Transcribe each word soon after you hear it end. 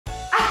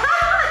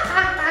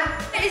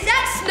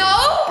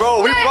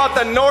Bro, we brought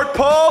the North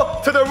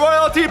Pole to the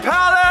Royalty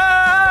Palace!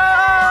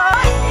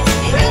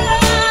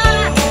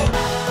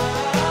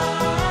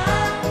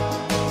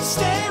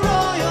 Stay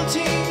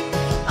royalty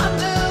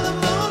under the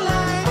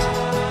moonlight.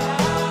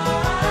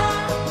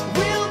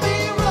 We'll be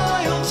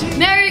royalty.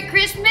 Merry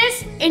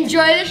Christmas,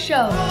 enjoy the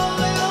show.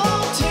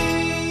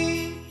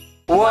 Royalty.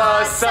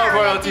 What's up,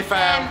 Royalty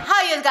fam?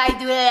 How you guys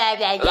doing?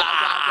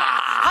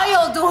 How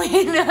y'all doing?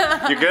 You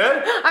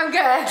good? I'm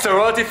good. So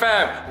Royalty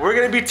fam, we're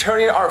gonna be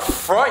turning our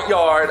front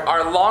yard,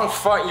 our long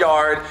front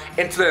yard,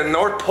 into the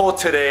North Pole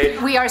today.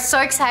 We are so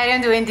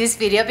excited doing this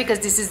video because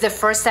this is the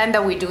first time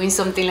that we're doing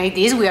something like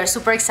this. We are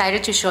super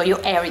excited to show you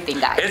everything,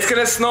 guys. It's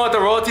gonna snow at the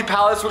Royalty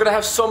Palace. We're gonna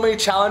have so many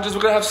challenges.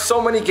 We're gonna have so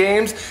many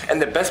games.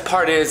 And the best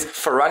part is,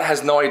 Ferran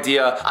has no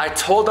idea. I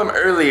told him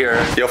earlier,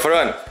 yo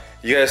Ferran,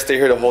 you gotta stay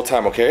here the whole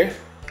time, okay?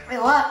 Wait,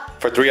 what?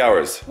 For 3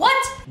 hours. What?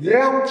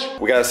 Yeah.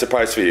 We got a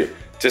surprise for you.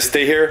 Just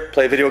stay here,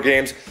 play video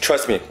games.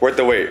 Trust me, worth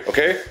the wait,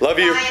 okay? Love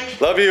you. Bye.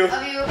 Love you.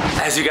 Love you.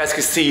 As you guys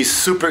can see, he's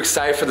super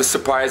excited for the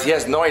surprise. He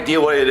has no idea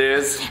what it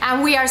is.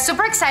 And we are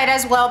super excited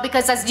as well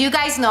because as you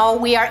guys know,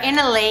 we are in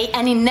LA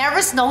and it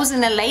never snows in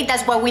LA.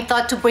 That's why we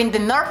thought to bring the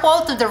North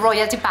Pole to the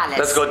Royalty Palace.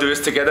 Let's go do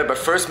this together, but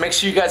first make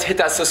sure you guys hit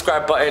that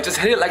subscribe button. Just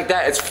hit it like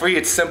that, it's free,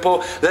 it's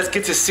simple. Let's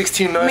get to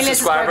 16 million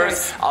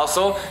subscribers.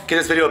 Also, give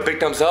this video a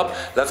big thumbs up.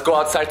 Let's go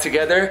outside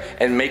together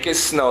and make it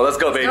snow. Let's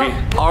go, baby.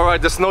 All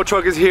right, the snow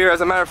truck is here. As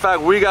a matter of fact,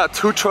 we got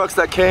 2 trucks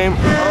that came.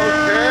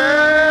 Okay!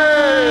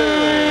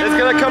 It's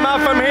gonna come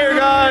out from here,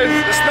 guys.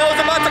 The snow's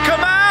about to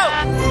come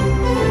out!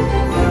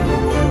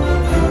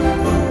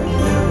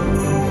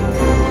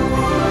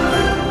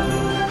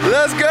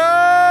 Let's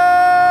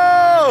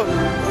go!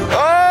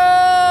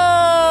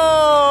 Oh!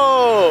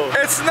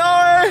 It's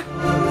snowing!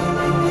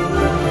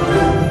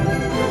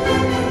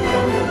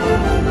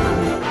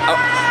 Oh.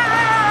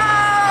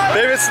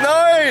 Baby, it's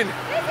snowing!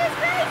 This is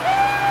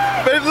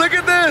crazy! Babe, look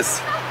at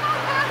this!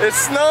 It's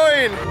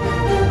snowing!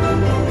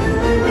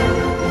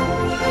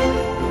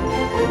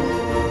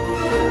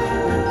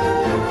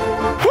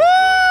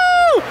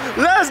 Woo!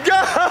 Let's go!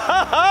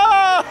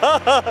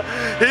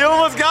 He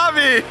almost got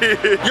me!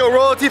 Yo,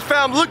 Royalty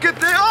fam, look at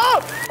this!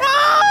 Oh!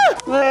 Ah!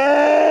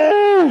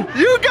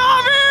 You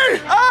got me!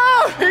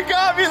 Oh! He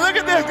got me! Look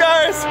at this,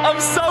 guys! I'm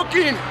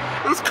soaking!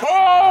 It's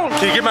cold!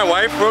 Can you get my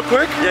wife real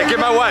quick? Yeah, get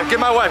my wife, get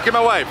my wife, get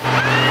my wife!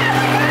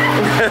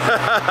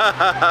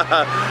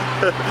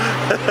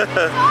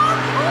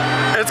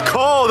 It's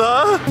cold,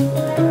 huh?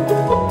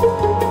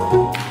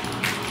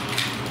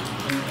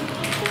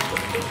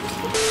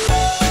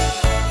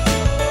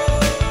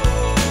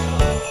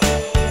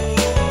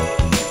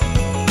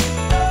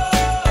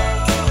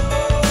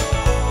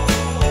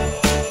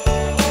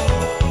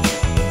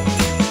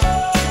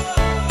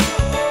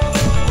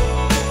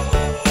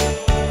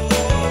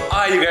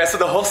 You guys, so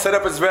the whole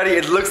setup is ready.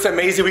 It looks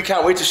amazing. We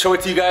can't wait to show it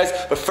to you guys.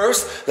 But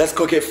first, let's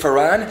go get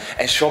Ferran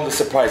and show him the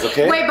surprise,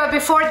 okay? Wait, but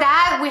before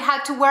that, we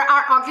had to wear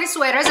our ugly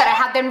sweaters that I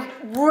had them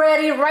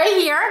ready right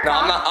here. No,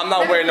 I'm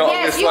not wearing no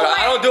ugly sweater.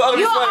 I don't do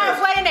ugly sweaters. You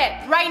are wearing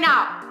it right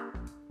now.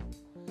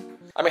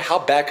 I mean, how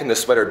bad can the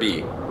sweater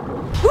be?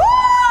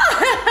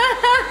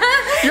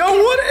 Yo,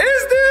 what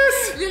is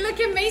this? You look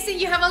amazing.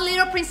 You have a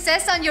little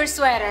princess on your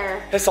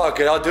sweater. It's all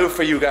good. I'll do it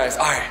for you guys.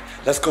 All right,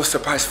 let's go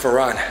surprise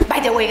Ferran. By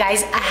the way,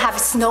 guys, I have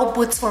snow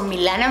boots for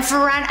Milan and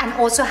Ferran and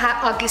also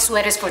have ugly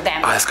sweaters for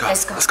them. Let's go.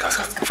 Let's go. Let's go.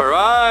 Let's go.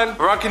 Ferran,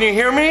 can you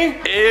hear me?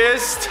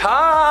 It's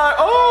time.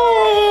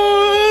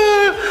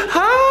 Oh,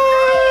 hi.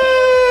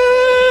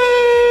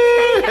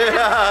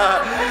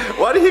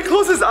 Why did he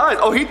close his eyes?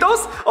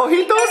 Ojitos?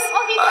 Ojitos?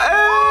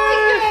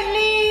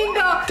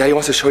 Daddy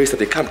wants to show you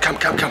something. Come. Look.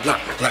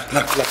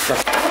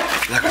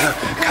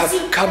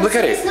 Come, look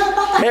at it.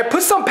 Man,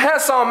 put some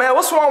pants on, man.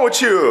 What's wrong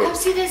with you? Come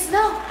see the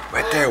snow.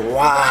 Right there.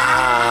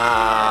 Wow.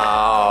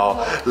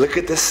 Look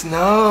at the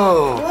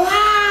snow.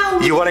 Wow.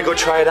 You want to go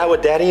try it out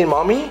with Daddy and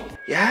Mommy?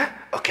 Yeah?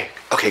 Okay,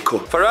 cool.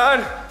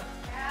 Ferran?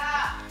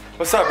 Yeah.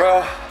 What's up,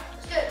 bro?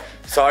 Good.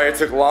 Sorry it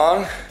took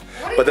long.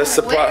 What are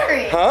you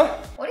wearing? Huh?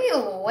 What are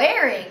you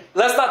wearing?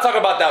 Let's not talk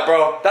about that,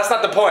 bro. That's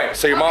not the point.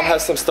 So your mom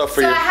has some stuff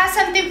for you. So I have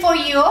something for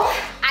you.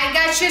 I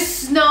got you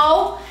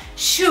snow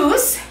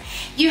shoes.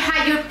 You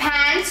had your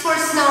pants for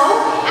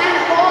snow. And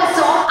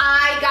also,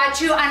 I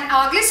got you an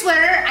ugly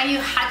sweater and you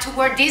had to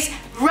wear this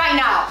right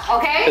now,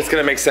 okay? It's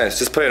gonna make sense.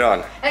 Just put it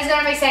on. It's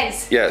gonna make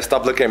sense. Yeah,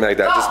 stop looking at me like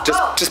that.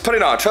 Just put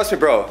it on. Trust me,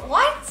 bro.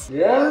 What?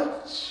 Yeah?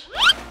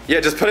 Yeah,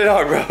 just put it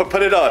on, bro.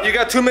 Put it on. You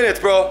got 2 minutes,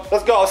 bro.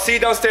 Let's go. I'll see you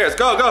downstairs.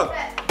 Go.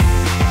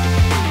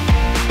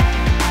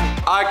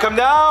 All right, come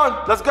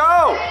down. Let's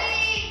go.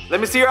 Hey. Let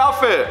me see your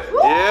outfit.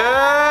 Woo.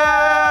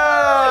 Yeah.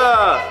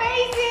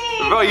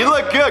 Amazing. Bro, you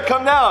look good.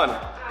 Come down.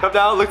 Come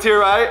down. Look to your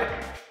right.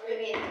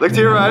 Look to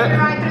your right.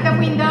 Right through the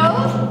window.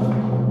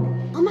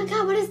 Oh my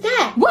God, what is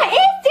that? What is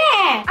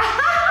that?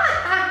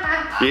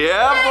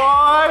 Yeah,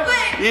 boy.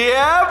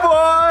 Yeah,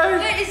 boy.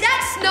 Wait, is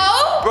that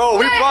snow? Bro,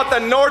 we brought the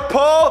North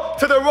Pole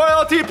to the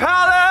Royalty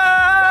Palace.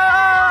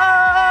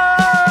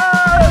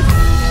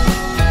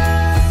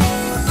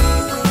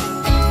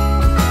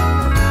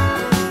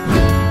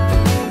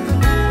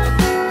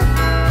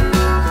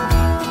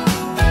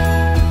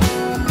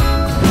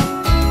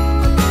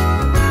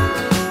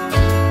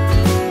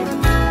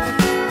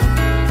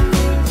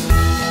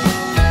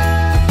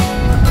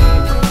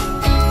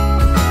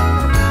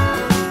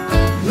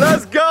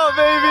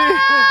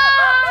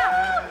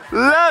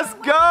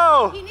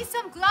 go. He needs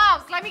some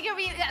gloves. Let me give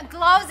you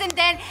gloves and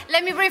then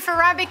let me bring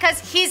Ferran because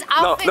his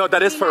outfit. No,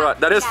 that is Ferran.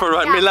 That is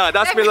Ferran. yeah. Milan,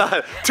 that's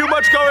Milan. Too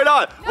much going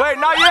on. Wait,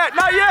 not yet.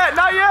 Not yet.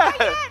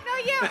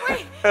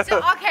 Wait. So,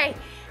 okay,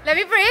 let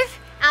me breathe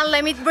and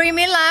let me bring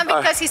Milan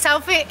because his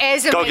outfit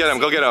is amazing.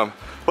 Go get him.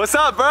 What's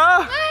up, bro?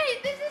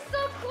 Wait, this is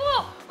so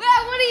cool. Wait,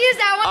 I want to use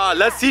that one.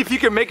 Let's see if you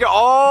can make it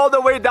all the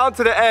way down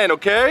to the end,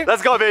 okay?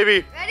 Let's go,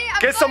 baby. Ready?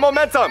 Get some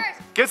momentum.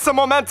 Get some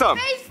momentum.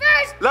 Face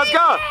first. Let's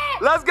go.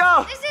 Let's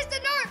go. This is the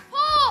North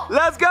Pole.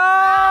 Let's go.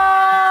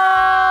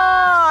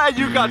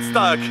 You got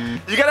stuck.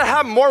 You gotta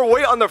have more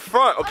weight on the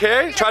front,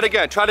 okay? Try it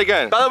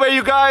again. By the way,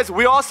 you guys,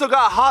 we also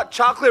got hot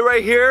chocolate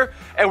right here,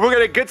 and we're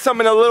gonna get some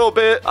in a little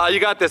bit. You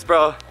got this,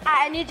 bro.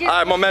 I need you. All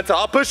right, momentum.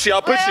 I'll push you.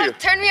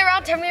 Turn me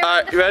around. All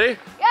right, you ready?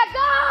 Yeah,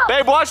 go.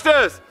 Babe, watch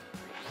this.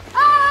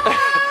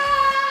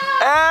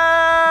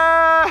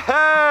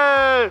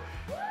 Hey!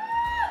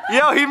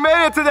 Yo, he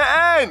made it to the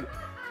end.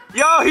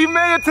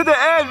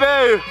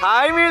 Babe.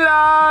 Hi,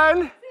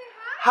 Milan.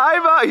 Hi,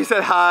 Bob. He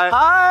said hi.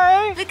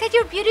 Hi. Look at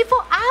your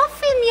beautiful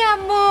outfit, mi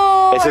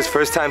amor. It's his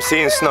first time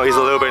seeing snow. He's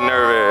a little bit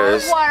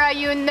nervous. Why are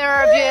you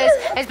nervous?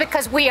 It's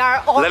because we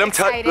are all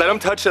excited. Let him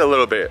touch it a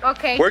little bit.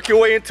 Okay. Work your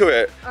way into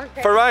it.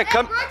 Okay. Ferran,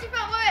 come.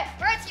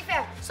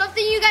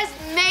 Something you guys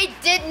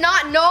did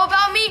not know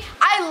about me.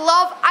 I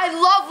love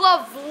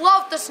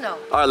the snow.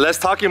 All right, less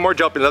talking, more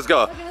jumping. Let's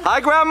go. Hi,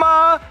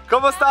 Grandma.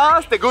 ¿Cómo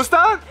estás? ¿Te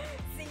gusta?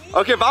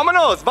 Okay,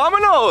 vámonos.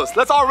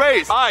 Let's all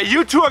race. All right,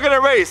 you two are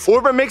gonna race.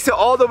 Whoever makes it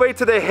all the way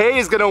to the hay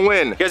is gonna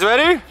win. You guys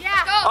ready?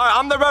 Yeah. All right,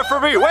 I'm the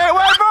referee. Wait, bro.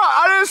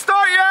 I didn't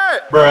start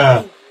yet.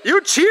 Bruh.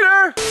 You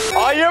cheater.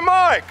 On your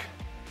mark.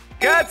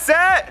 Get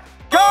set.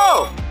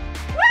 Go.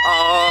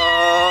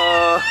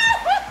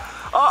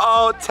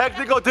 Uh-oh,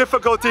 technical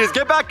difficulties.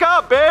 Get back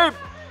up, babe.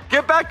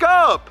 Get back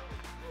up.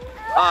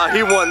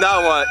 He won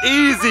that one.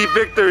 Easy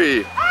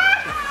victory.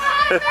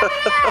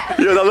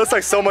 Yo, that looks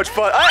like so much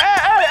fun.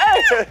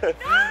 Hey.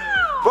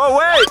 Bro,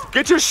 wait.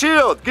 Get your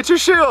shield. Fire in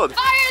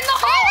the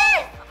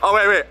hole. Oh,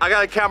 wait. I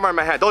got a camera in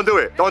my hand. Don't do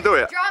it. Drop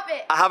it.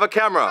 I have a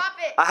camera. Drop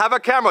it. I have a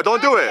camera.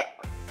 Don't do it.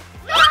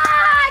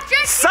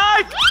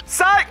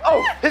 Psych!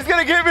 Oh, he's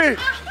gonna get me.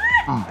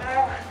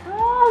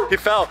 He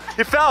fell.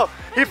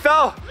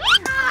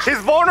 He's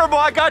vulnerable.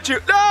 I got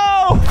you.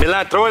 No!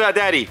 Milan, throw it at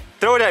daddy.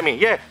 Throw it at me.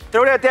 Yeah,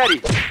 throw it at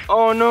daddy.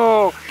 Oh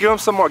no. Give him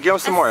some more.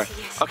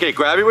 Okay,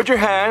 grab it with your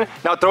hand.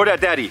 Now throw it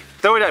at daddy.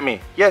 Throw it at me.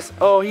 Yes.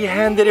 Oh, he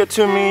handed it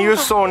to me. You're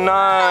so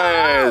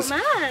nice.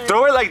 man.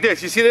 Throw it like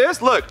this. You see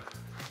this? Look.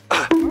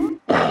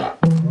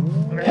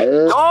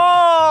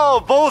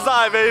 Oh,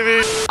 bullseye,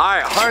 baby. All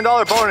right,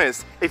 $100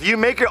 bonus. If you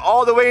make it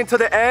all the way into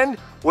the end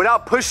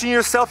without pushing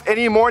yourself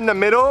any more in the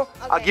middle,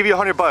 I'll give you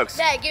 $100.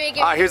 Yeah, give me.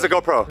 All right, here's a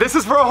GoPro. This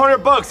is for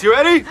 $100. You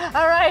ready?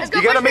 All right.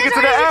 You gotta make it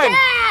to the end.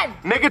 Can.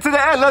 Make it to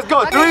the end. Let's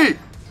go. 3,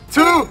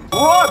 2,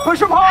 1.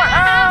 Push him hard.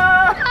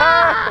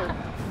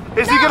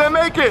 Is he gonna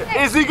make it?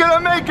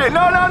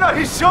 No.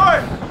 He's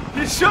short.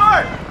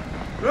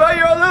 Well,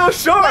 you're a little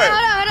short.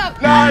 Hold up.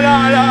 No.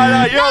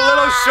 You're a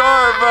little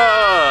short, bro.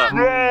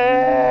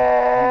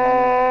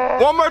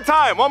 One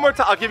more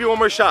time. I'll give you one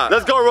more shot.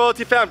 Let's go,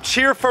 Royalty fam.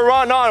 Cheer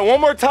Ferran on.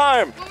 One more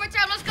time. One more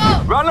time. Let's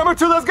go. Round number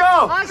 2. Let's go.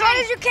 As hard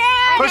as you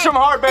can. Push him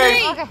hard,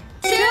 babe.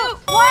 3, 2,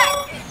 1.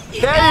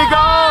 There you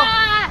go.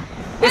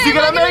 Is he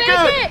gonna make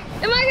it?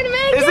 Am I gonna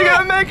make it? Is he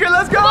gonna make it?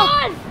 Let's go. Come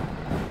on.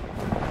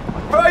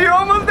 Bro, you're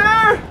almost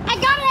there. I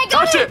got it.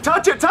 Touch it.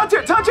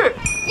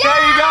 There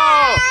you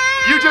go.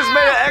 You just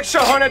made an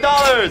extra $100.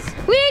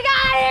 We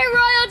got it,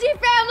 Royalty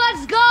fam.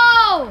 Let's go.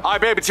 All right,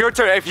 babe, it's your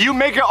turn. If you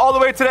make it all the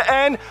way to the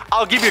end,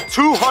 I'll give you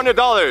 $200.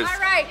 All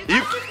right.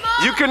 You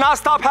cannot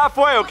stop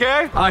halfway,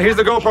 okay? All right, here's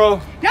the GoPro.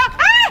 No.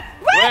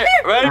 Wait,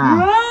 ready?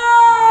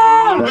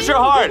 Push your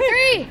heart.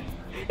 3,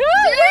 2.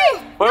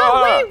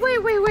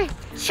 Wait.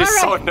 She's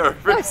so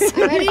nervous.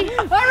 Ready?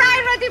 All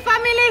right, Ready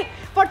family,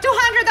 for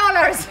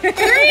 $200.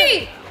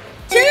 3,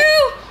 2,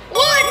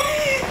 1.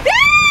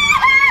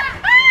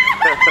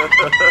 I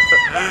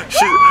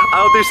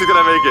don't think she's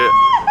gonna make it.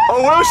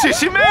 Oh, will she?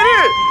 She made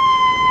it!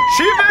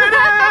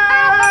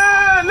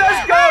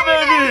 Let's go,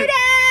 baby!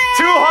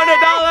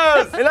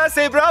 $200! And I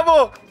say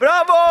bravo!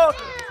 Bravo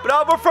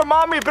for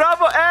mommy!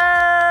 Bravo!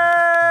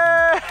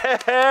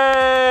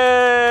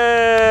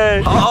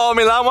 Hey! Uh-oh,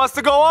 Milan wants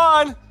to go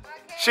on.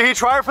 Should he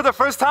try it for the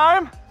first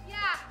time? Yeah.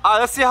 All right,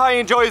 let's see how he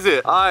enjoys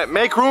it. All right,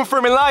 make room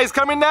for Milan. He's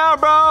coming down,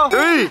 bro.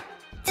 3,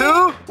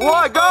 2,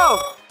 1,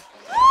 go!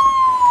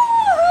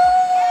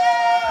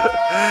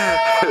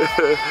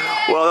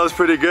 Well, that was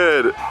pretty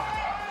good.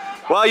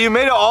 Wow, you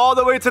made it all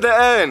the way to the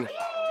end.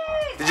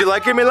 Did you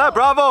like it, Milan?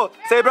 Bravo!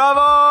 Say bravo!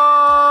 All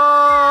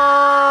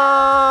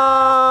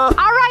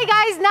right,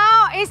 guys,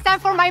 now it's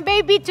time for my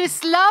baby to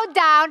slow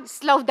down.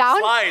 Slide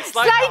down.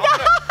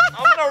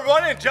 I'm gonna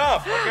run and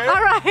jump, okay?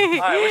 All right. All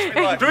right, wish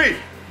me luck. 3,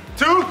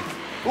 2,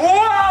 1!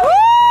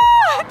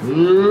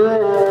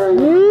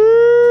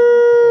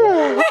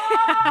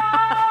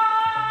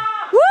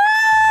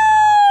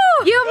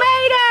 You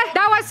made it!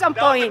 That was some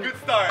point. That was a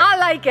good start. I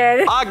like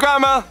it.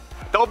 Grandma,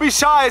 don't be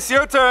shy. It's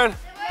your turn.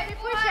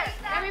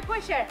 Let me push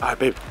push her. All right,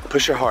 babe,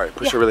 push her hard.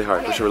 Push her really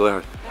hard. Push her really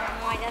hard.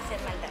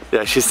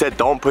 Yeah, she said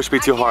don't push me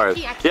too hard.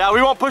 Yeah,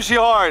 we won't push you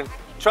hard.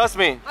 Trust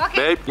me.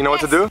 Okay. Babe, you know what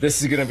to do?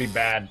 This is gonna be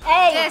bad.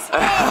 Hey. Yes.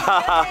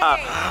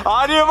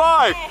 On your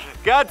mark.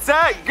 Get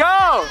set,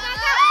 go.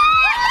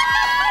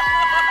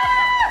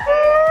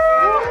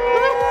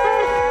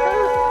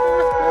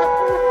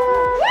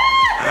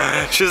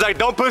 She's like,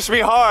 don't push me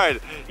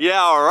hard.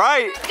 Yeah, all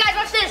right. Guys,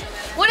 watch this.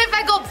 What if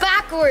I go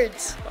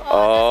backwards?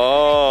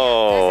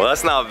 Oh,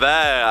 that's not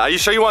bad. Are you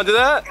sure you want to do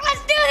that? Let's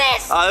do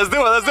this. Let's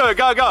do it. Let's do it.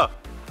 Go, go.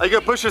 Are you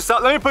gonna push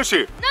yourself? Let me push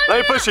you. Let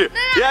me push you.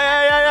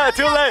 Yeah.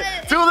 Too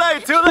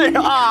late.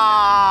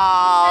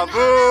 Ah,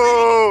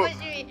 boo.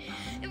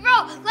 Bro,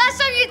 last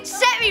time you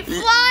set me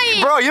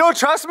flying. Bro, you don't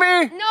trust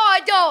me? No, I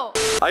don't.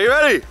 Are you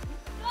ready?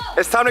 No.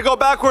 It's time to go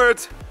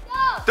backwards.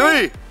 No.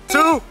 3,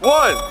 2,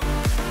 1.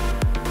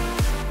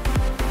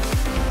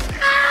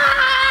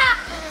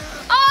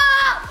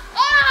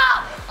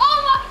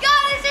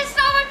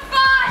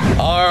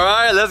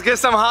 Alright, let's get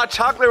some hot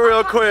chocolate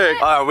real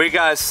quick. Alright, we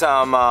got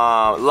some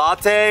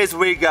lattes,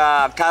 we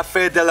got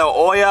cafe de la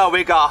olla,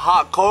 we got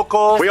hot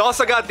cocoa. We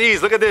also got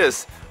these, look at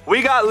this.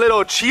 We got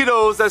little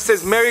Cheetos that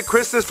says Merry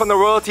Christmas from the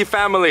royalty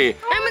family.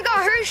 And we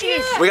got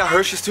Hershey's. We got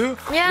Hershey's too?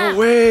 Yeah. No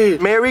way.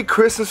 Merry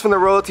Christmas from the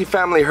royalty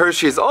family,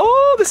 Hershey's.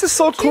 Oh, this is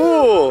so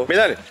cool.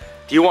 Milan,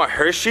 do you want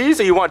Hershey's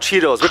or you want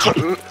Cheetos? Which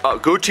one?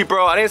 Gucci,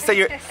 bro. I didn't say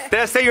your, did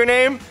I say your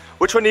name?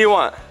 Which one do you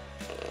want?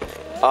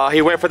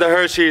 He went for the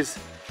Hershey's.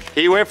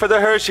 He went for the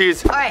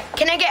Hershey's. All right,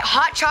 can I get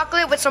hot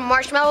chocolate with some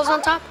marshmallows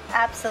on top?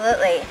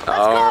 Absolutely.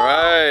 All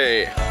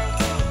right.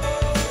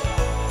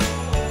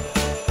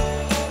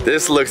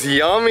 This looks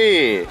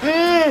yummy.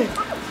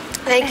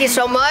 Thank you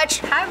so much.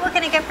 Hi, what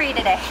can I get for you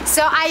today?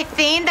 So I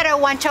think that I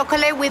want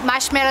chocolate with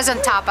marshmallows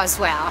on top as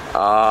well.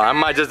 I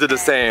might just do the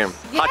same.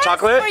 Hot Yes,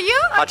 chocolate? for you?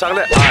 Hot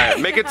chocolate? All right,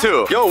 make it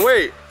 2. Yo,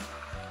 wait.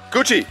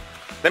 Gucci,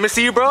 let me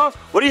see you, bro.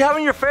 What do you have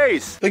on your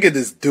face? Look at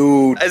this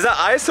dude. Is that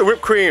ice or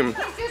whipped cream?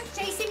 He's just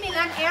chasing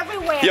Milan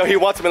everywhere. Yo, he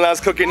wants Milan's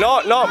cookie.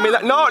 No,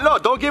 Milan, no,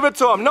 don't give it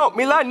to him. No,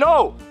 Milan,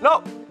 no.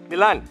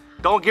 Milan,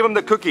 don't give him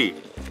the cookie.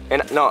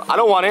 And no, I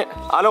don't want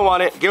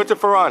it. Give it to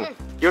Ferran.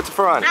 Give it to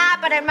Ferran.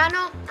 Pero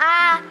hermano,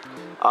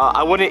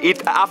 I wouldn't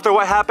eat, after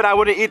what happened, I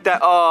wouldn't eat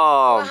that.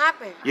 Oh. What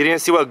happened? You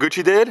didn't see what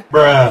Gucci did?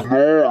 Bruh.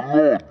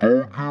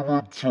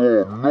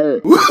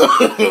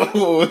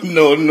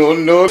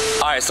 No.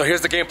 All right, so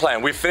here's the game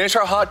plan. We finish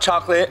our hot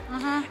chocolate,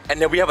 and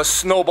then we have a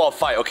snowball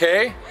fight,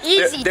 okay?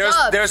 Easy,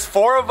 dub. There's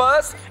 4 of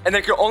us, and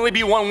there can only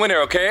be 1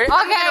 winner, okay?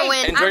 Okay,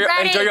 win.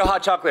 Enjoy your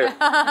hot chocolate.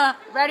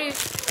 Ready?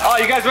 Oh,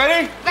 you guys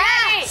ready?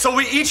 Ready. So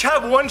we each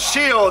have 1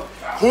 shield.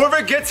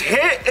 Whoever gets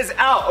hit is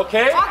out,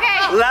 okay?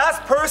 Okay.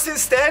 Last person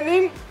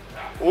standing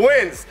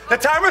wins. The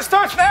timer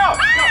starts now.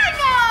 No,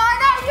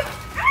 you.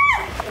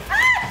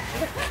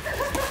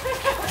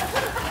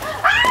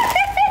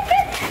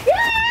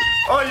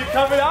 Oh, you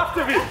coming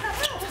after me?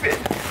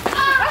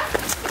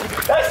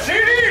 That's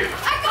cheating.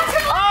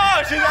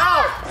 Oh, she's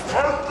out.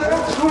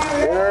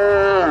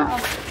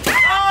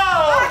 Oh.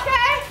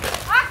 Okay.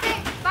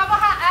 Vamos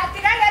a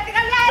tirarle.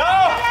 No.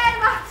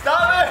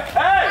 Stop it.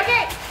 Hey.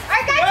 Okay. I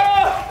got No.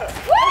 you.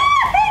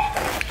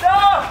 No.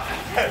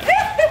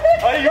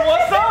 Oh, you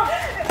want some?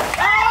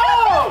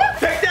 Oh.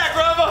 Take that,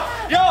 Grandma.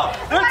 Yo,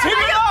 they're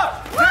teaming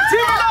up. They're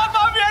teaming up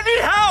on me.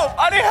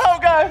 I need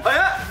help, guys. Oh,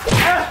 yeah?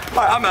 All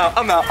right,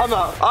 I'm out.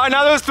 All right,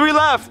 now there's 3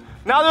 left.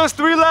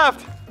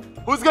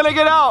 Who's gonna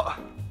get out?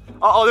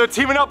 Uh-oh, they're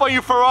teaming up on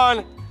you,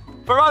 Ferran.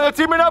 They're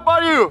teaming up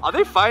on you. Are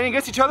they fighting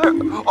against each other?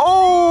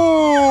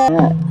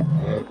 Oh!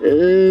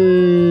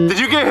 Did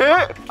you get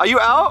hit? Are you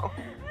out?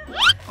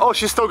 Oh,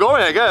 she's still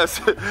going, I guess.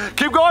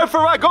 Keep going,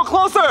 Ferran. Go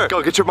closer.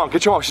 Go, get your mom.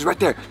 She's right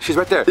there.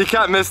 You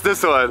can't miss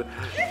this one.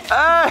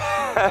 All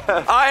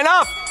right,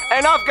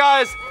 enough,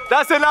 guys.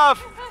 That's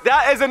enough.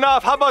 That is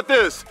enough. How about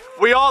this?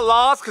 We all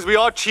lost because we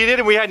all cheated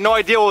and we had no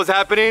idea what was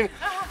happening.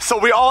 So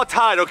we all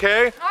tied,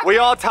 okay? We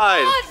all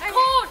tied. Oh, it's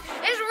cold.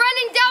 It's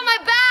running down my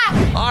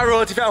back. All right,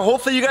 Royalty fam,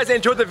 hopefully you guys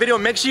enjoyed the video.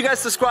 Make sure you guys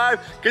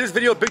subscribe. Give this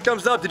video a big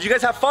thumbs up. Did you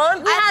guys have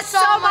fun? We had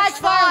so much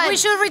fun. We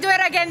should redo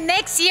it again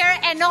next year.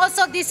 And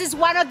also, this is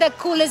one of the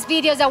coolest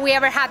videos that we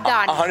ever have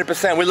done.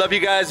 100%. We love you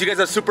guys. You guys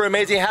are super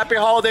amazing. Happy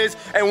holidays.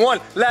 And one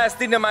last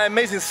thing that my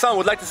amazing son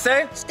would like to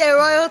say. Stay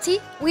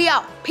royalty. We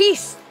out.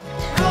 Peace.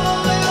 Royalty.